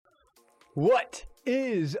What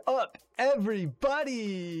is up,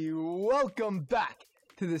 everybody? Welcome back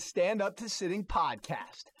to the Stand Up to Sitting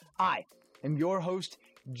podcast. I am your host,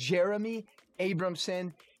 Jeremy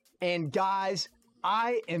Abramson. And guys,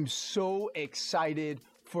 I am so excited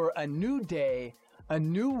for a new day, a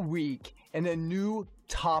new week, and a new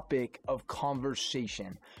topic of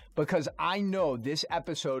conversation, because I know this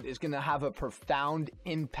episode is going to have a profound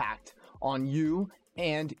impact on you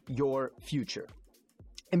and your future.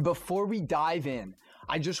 And before we dive in,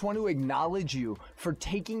 I just want to acknowledge you for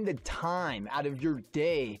taking the time out of your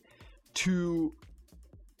day to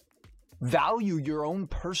value your own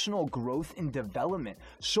personal growth and development.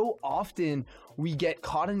 So often we get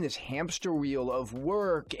caught in this hamster wheel of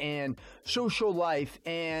work and social life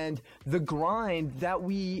and the grind that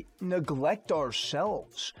we neglect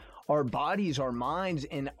ourselves, our bodies, our minds,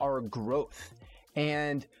 and our growth.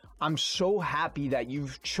 And I'm so happy that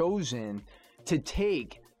you've chosen to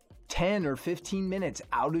take 10 or 15 minutes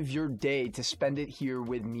out of your day to spend it here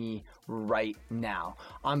with me right now.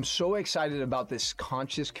 I'm so excited about this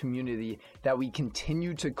conscious community that we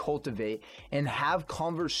continue to cultivate and have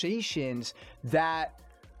conversations that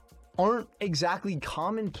aren't exactly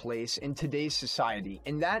commonplace in today's society.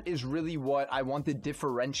 And that is really what I want the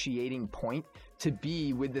differentiating point to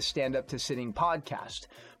be with the Stand Up to Sitting podcast,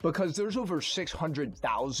 because there's over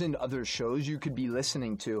 600,000 other shows you could be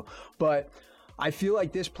listening to. But I feel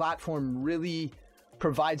like this platform really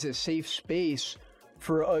provides a safe space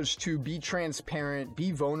for us to be transparent,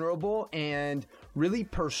 be vulnerable, and really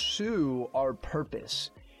pursue our purpose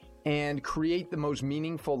and create the most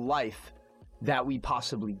meaningful life that we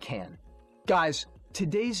possibly can. Guys,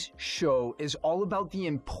 today's show is all about the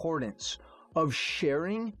importance of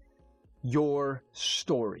sharing your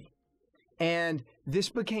story. And this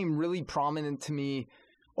became really prominent to me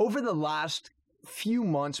over the last few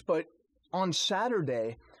months, but on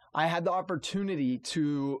Saturday, I had the opportunity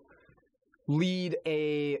to lead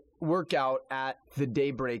a workout at the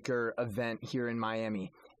Daybreaker event here in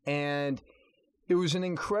Miami. And it was an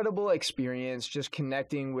incredible experience, just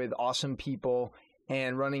connecting with awesome people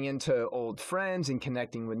and running into old friends and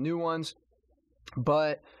connecting with new ones.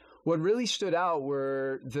 But what really stood out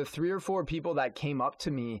were the 3 or 4 people that came up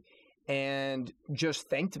to me and just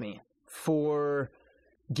thanked me for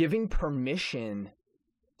giving permission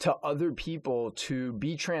to other people to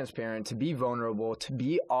be transparent, to be vulnerable, to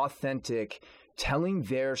be authentic, telling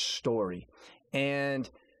their story. And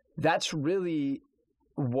that's really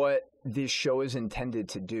what this show is intended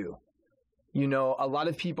to do. You know, a lot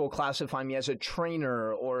of people classify me as a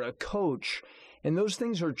trainer or a coach, and those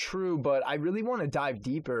things are true, but I really want to dive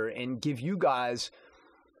deeper and give you guys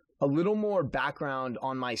a little more background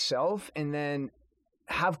on myself, and then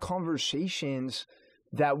have conversations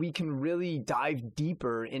that we can really dive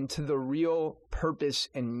deeper into the real purpose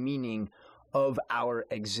and meaning of our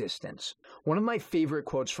existence. One of my favorite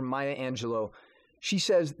quotes from Maya Angelou, she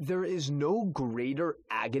says, "There is no greater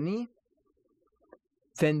agony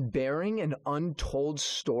than bearing an untold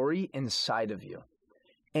story inside of you."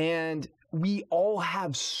 And we all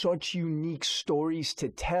have such unique stories to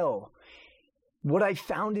tell. What I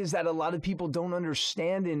found is that a lot of people don't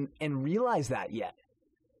understand and realize that yet.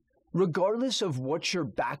 Regardless of what your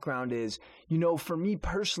background is, you know, for me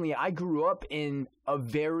personally, I grew up in a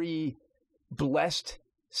very blessed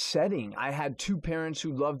setting. I had 2 parents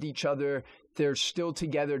who loved each other. They're still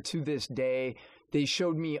together to this day. They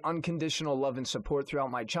showed me unconditional love and support throughout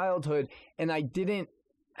my childhood, and I didn't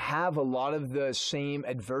have a lot of the same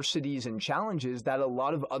adversities and challenges that a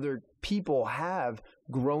lot of other people have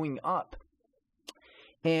growing up.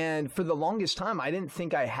 And for the longest time, I didn't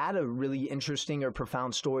think I had a really interesting or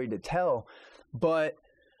profound story to tell, but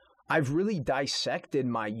I've really dissected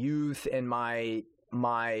my youth and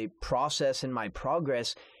my process and my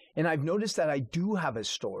progress, and I've noticed that I do have a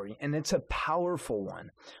story, and it's a powerful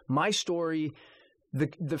one. My story,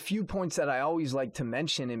 the few points that I always like to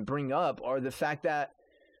mention and bring up are the fact that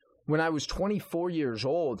when I was 24 years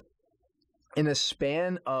old, in a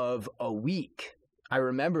span of a week, I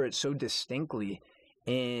remember it so distinctly,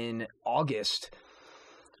 in August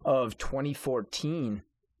of 2014,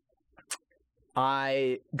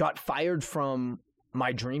 I got fired from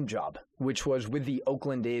my dream job, which was with the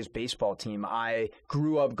Oakland A's baseball team. I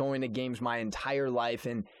grew up going to games my entire life,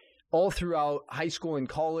 and all throughout high school and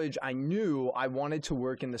college, I knew I wanted to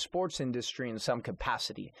work in the sports industry in some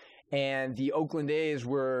capacity. And the Oakland A's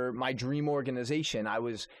were my dream organization. I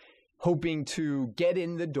was hoping to get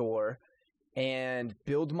in the door and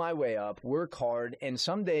build my way up, work hard, and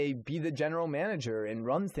someday be the general manager and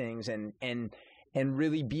run things and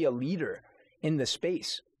really be a leader in the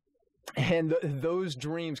space. And those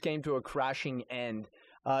dreams came to a crashing end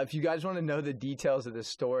If you guys want to know the details of this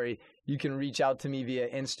story, you can reach out to me via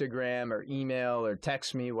Instagram or email or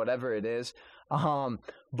text me, whatever it is.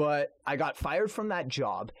 But I got fired from that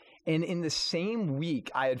job. And in the same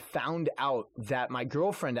week, I had found out that my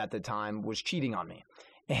girlfriend at the time was cheating on me.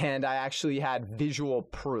 And I actually had visual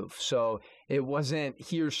proof. So it wasn't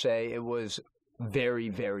hearsay. It was very,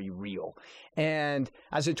 very real. And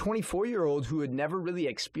as a 24-year-old who had never really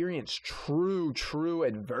experienced true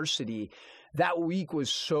adversity, that week was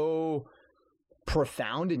so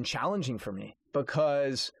profound and challenging for me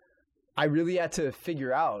because I really had to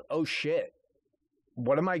figure out, oh shit,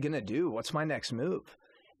 what am I going to do? What's my next move?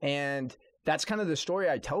 And that's kind of the story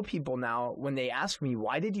I tell people now when they ask me,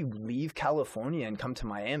 why did you leave California and come to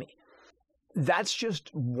Miami? That's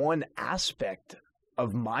just one aspect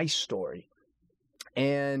of my story.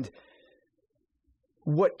 And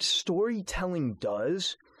what storytelling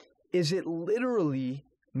does is it literally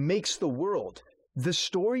makes the world. The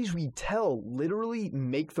stories we tell literally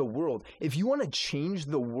make the world. If you want to change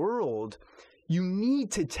the world, you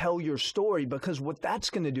need to tell your story, because what that's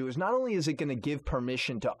going to do is not only is it going to give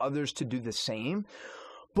permission to others to do the same,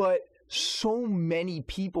 but so many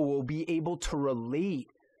people will be able to relate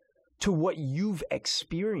to what you've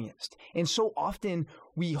experienced. And so often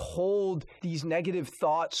we hold these negative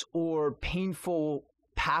thoughts or painful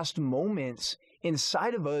past moments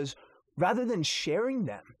inside of us rather than sharing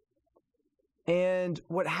them. And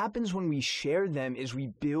what happens when we share them is we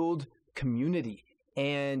build community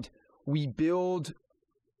and we build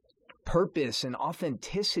purpose and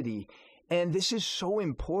authenticity. And this is so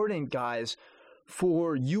important, guys,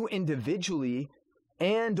 for you individually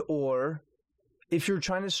and or if you're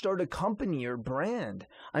trying to start a company or brand.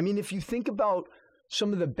 I mean, if you think about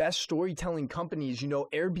some of the best storytelling companies,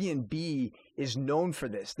 Airbnb is known for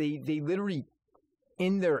this. They literally,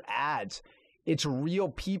 in their ads, it's real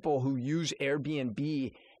people who use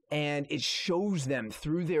Airbnb and it shows them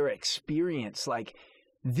through their experience. Like,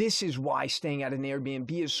 this is why staying at an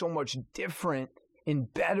Airbnb is so much different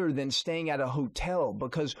and better than staying at a hotel,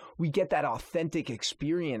 because we get that authentic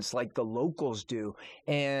experience like the locals do.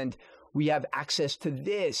 And we have access to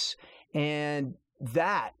this and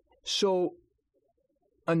that. So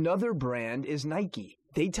another brand is Nike.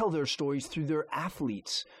 They tell their stories through their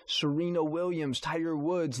athletes. Serena Williams, Tiger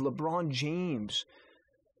Woods, LeBron James.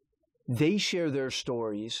 They share their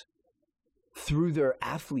stories through their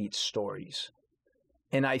athletes' stories.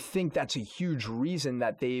 And I think that's a huge reason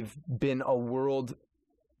that they've been a world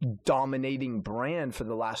dominating brand for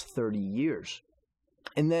the last 30 years.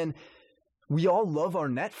 And then we all love our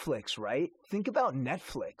Netflix, right? Think about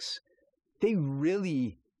Netflix. They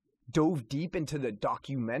really dove deep into the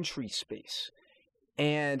documentary space.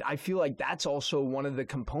 And I feel like that's also one of the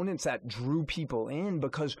components that drew people in,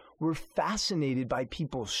 because we're fascinated by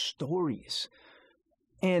people's stories.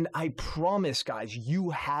 And I promise, guys,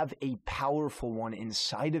 you have a powerful one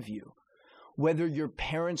inside of you. Whether your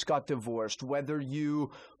parents got divorced, whether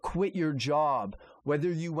you quit your job,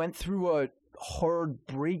 whether you went through a hard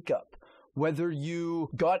breakup, whether you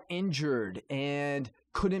got injured and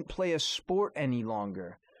couldn't play a sport any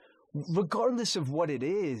longer, regardless of what it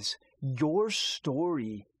is, your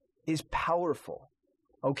story is powerful,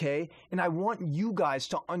 okay? And I want you guys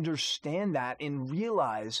to understand that and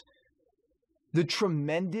realize the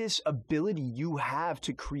tremendous ability you have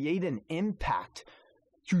to create an impact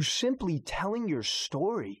through simply telling your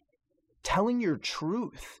story, telling your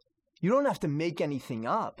truth. You don't have to make anything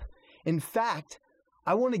up. In fact,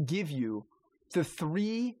 I want to give you the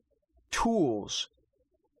 3 tools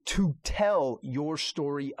to tell your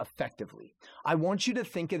story effectively. I want you to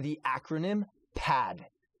think of the acronym PAD,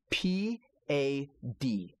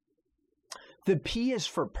 P-A-D. The P is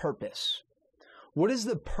for purpose. What is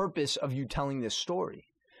the purpose of you telling this story?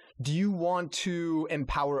 Do you want to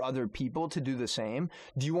empower other people to do the same?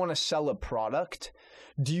 Do you want to sell a product?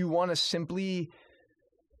 Do you want to simply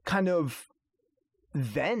kind of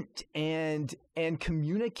vent and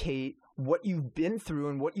communicate what you've been through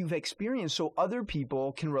and what you've experienced so other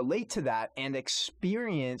people can relate to that and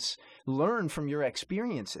learn from your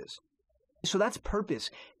experiences? So that's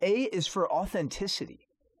purpose. A is for authenticity.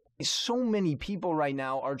 So many people right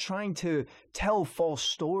now are trying to tell false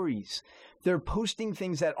stories. They're posting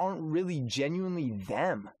things that aren't really genuinely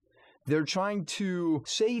them. They're trying to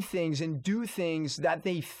say things and do things that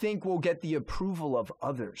they think will get the approval of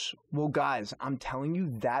others. Well, guys, I'm telling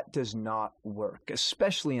you, that does not work,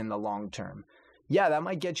 especially in the long term. Yeah, that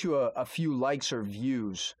might get you a few likes or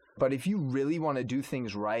views, but if you really want to do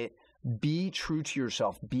things right, be true to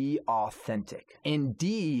yourself, be authentic. And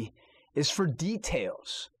D is for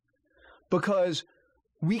details. Because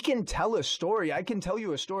We can tell a story. I can tell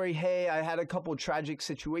you a story. Hey, I had a couple tragic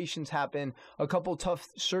situations happen, a couple tough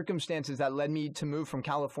circumstances that led me to move from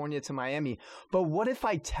California to Miami. But what if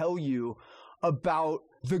I tell you about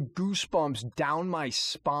the goosebumps down my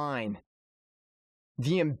spine,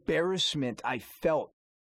 the embarrassment I felt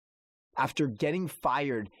after getting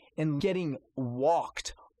fired and getting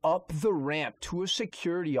walked up the ramp to a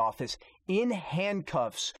security office in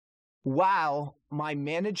handcuffs while my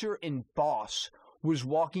manager and boss was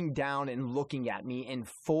walking down and looking at me in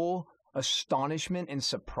full astonishment and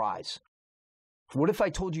surprise? What if I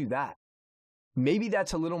told you that? Maybe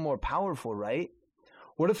that's a little more powerful, right?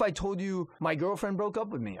 What if I told you my girlfriend broke up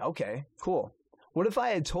with me? Okay, cool. What if I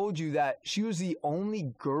had told you that she was the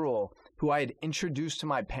only girl who I had introduced to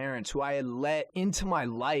my parents, who I had let into my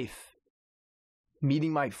life,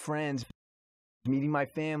 meeting my friends, meeting my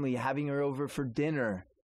family, having her over for dinner?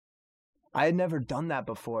 I had never done that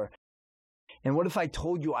before. And what if I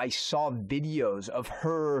told you I saw videos of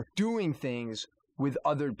her doing things with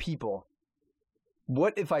other people?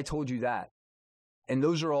 What if I told you that? And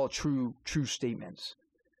those are all true statements.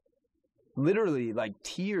 Literally, like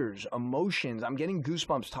tears, emotions. I'm getting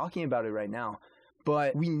goosebumps talking about it right now.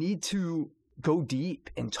 But we need to go deep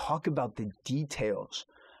and talk about the details.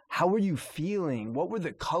 How were you feeling? What were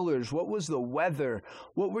the colors? What was the weather?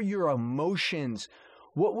 What were your emotions?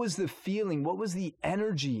 What was the feeling? What was the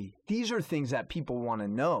energy? These are things that people want to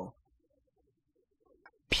know.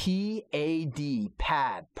 PAD,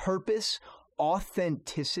 PAD, purpose,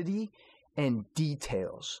 authenticity, and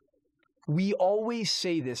details. We always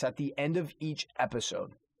say this at the end of each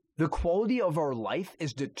episode. The quality of our life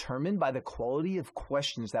is determined by the quality of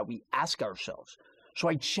questions that we ask ourselves. So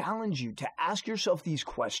I challenge you to ask yourself these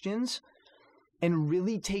questions and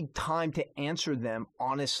really take time to answer them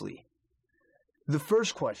honestly. The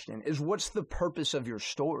first question is, what's the purpose of your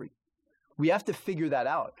story? We have to figure that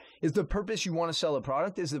out. Is the purpose you want to sell a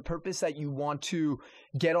product? Is the purpose that you want to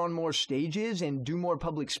get on more stages and do more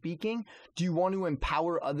public speaking? Do you want to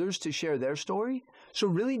empower others to share their story? So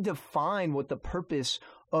really define what the purpose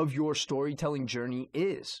of your storytelling journey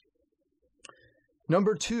is.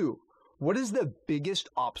 Number 2, what is the biggest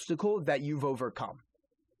obstacle that you've overcome?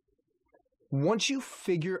 Once you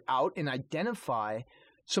figure out and identify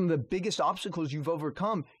some of the biggest obstacles you've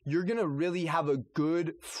overcome, you're going to really have a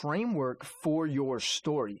good framework for your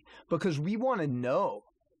story, because we want to know,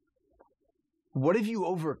 what have you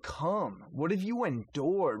overcome? What have you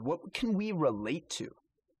endured? What can we relate to?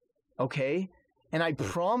 Okay? And I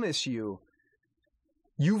promise you,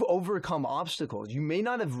 you've overcome obstacles. You may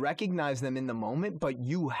not have recognized them in the moment, but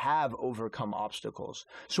you have overcome obstacles.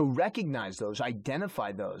 So recognize those,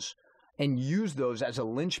 identify those, and use those as a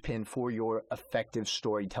linchpin for your effective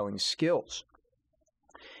storytelling skills.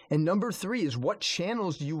 And number 3 is, what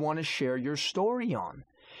channels do you want to share your story on?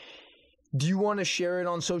 Do you want to share it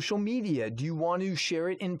on social media? Do you want to share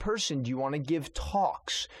it in person? Do you want to give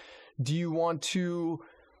talks? Do you want to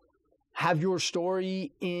have your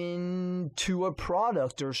story into a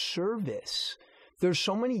product or service? There's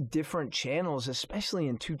so many different channels, especially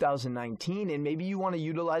in 2019, and maybe you want to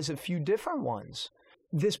utilize a few different ones.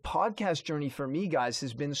 This podcast journey for me, guys,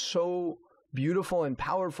 has been so beautiful and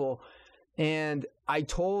powerful. And I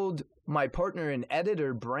told my partner and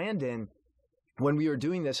editor, Brandon, when we were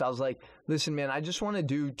doing this, I was like, listen, man, I just want to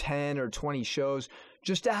do 10 or 20 shows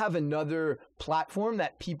just to have another platform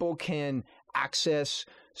that people can access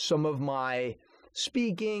some of my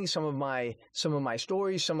speaking, some of my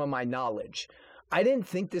stories, some of my knowledge. I didn't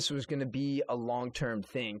think this was going to be a long-term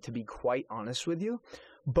thing, to be quite honest with you.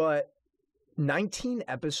 But 19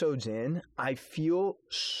 episodes in, I feel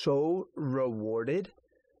so rewarded.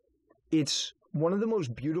 It's one of the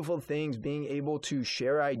most beautiful things, being able to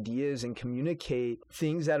share ideas and communicate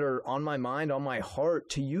things that are on my mind, on my heart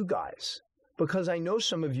to you guys. Because I know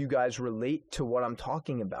some of you guys relate to what I'm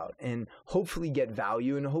talking about and hopefully get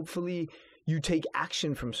value, and hopefully you take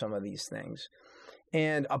action from some of these things.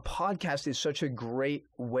 And a podcast is such a great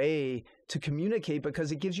way to communicate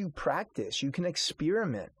because it gives you practice. You can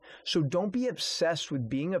experiment. So don't be obsessed with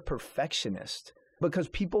being a perfectionist, because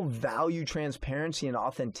people value transparency and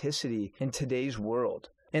authenticity in today's world.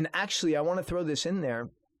 And actually, I want to throw this in there.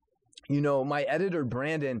 You know, my editor,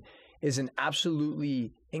 Brandon, is an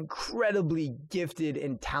absolutely incredibly gifted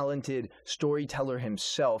and talented storyteller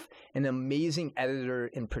himself, an amazing editor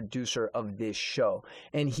and producer of this show.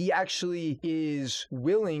 And he actually is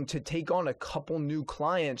willing to take on a couple new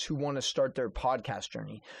clients who want to start their podcast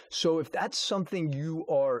journey. So if that's something you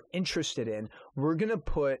are interested in, we're going to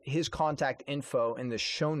put his contact info in the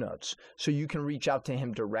show notes so you can reach out to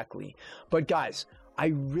him directly. But guys, I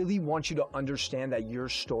really want you to understand that your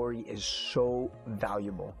story is so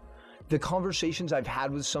valuable. The conversations I've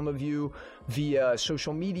had with some of you via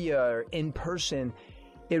social media or in person,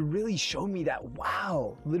 it really showed me that,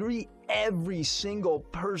 wow, literally every single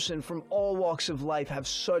person from all walks of life have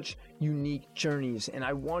such unique journeys, and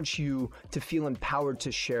I want you to feel empowered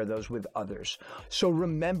to share those with others. So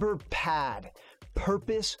remember PAD,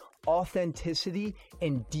 purpose, authenticity,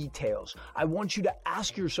 and details. I want you to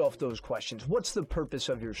ask yourself those questions. What's the purpose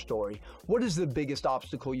of your story? What is the biggest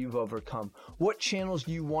obstacle you've overcome? What channels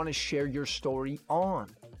do you want to share your story on?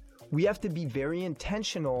 We have to be very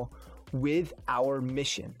intentional with our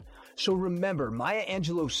mission. So remember, Maya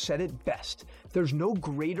Angelou said it best. There's no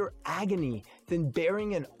greater agony than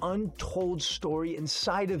bearing an untold story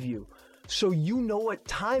inside of you. So you know what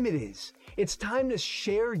time it is. It's time to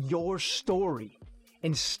share your story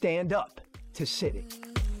and stand up to sitting.